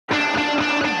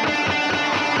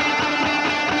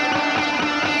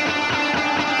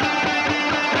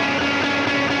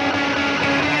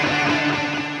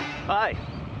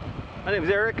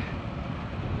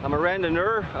I'm a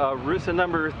randonneur, Rusa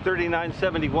number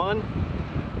 3971.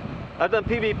 I've done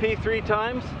PBP 3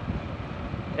 times,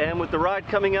 and with the ride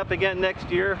coming up again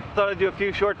next year, I thought I'd do a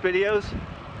few short videos,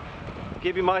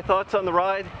 give you my thoughts on the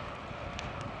ride,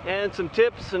 and some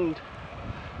tips and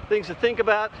things to think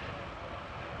about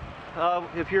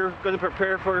if you're going to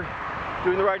prepare for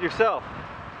doing the ride yourself.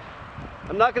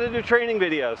 I'm not going to do training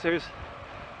videos. There's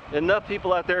enough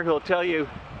people out there who will tell you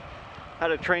how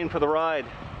to train for the ride.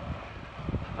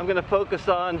 I'm going to focus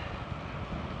on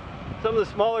some of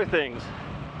the smaller things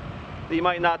that you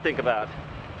might not think about,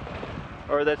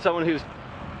 or that someone who's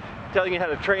telling you how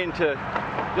to train to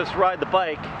just ride the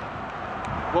bike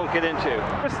won't get into.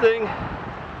 First thing,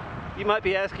 you might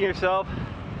be asking yourself,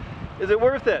 is it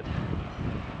worth it?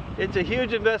 It's a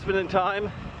huge investment in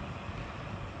time,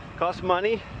 costs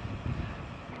money.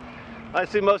 I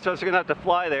assume most of us are going to have to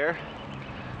fly there.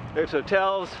 There's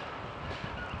hotels,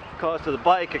 cost of the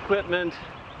bike, equipment,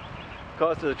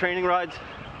 cost of the training rides.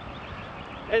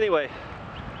 Anyway,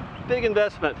 big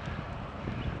investment.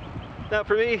 Now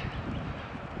for me,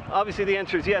 obviously the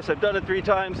answer is yes. I've done it 3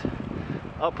 times.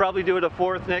 I'll probably do it a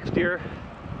 4th next year.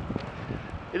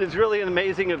 It is really an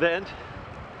amazing event.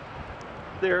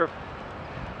 There,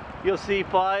 you'll see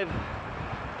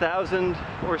 5,000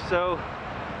 or so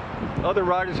other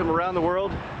riders from around the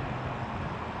world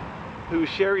who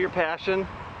share your passion.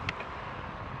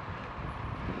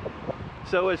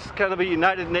 So it's kind of a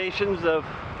United Nations of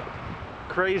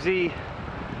crazy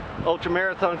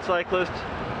ultramarathon cyclists.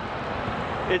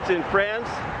 It's in France,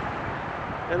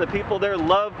 and the people there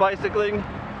love bicycling.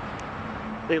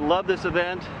 They love this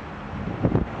event.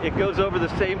 It goes over the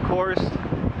same course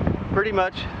pretty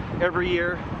much every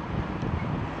year.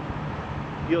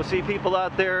 You'll see people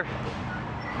out there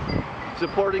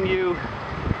supporting you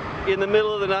in the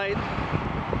middle of the night,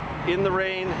 in the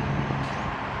rain,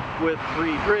 with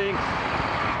free drinks,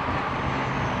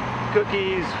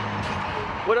 cookies,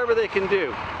 whatever they can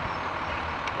do.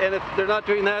 And if they're not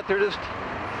doing that, they're just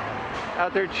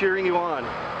out there cheering you on.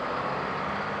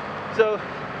 So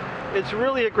it's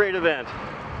really a great event.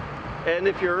 And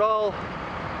if you're all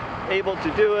able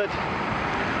to do it,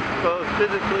 both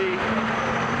physically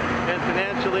and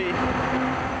financially,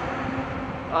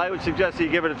 I would suggest that you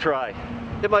give it a try.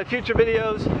 In my future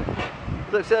videos,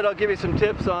 as I said, I'll give you some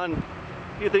tips on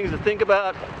a few things to think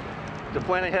about, to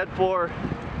plan ahead for,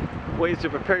 ways to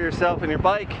prepare yourself and your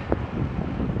bike,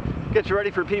 get you ready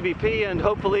for PBP, and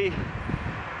hopefully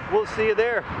we'll see you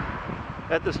there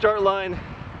at the start line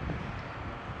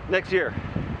next year.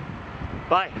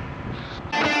 Bye.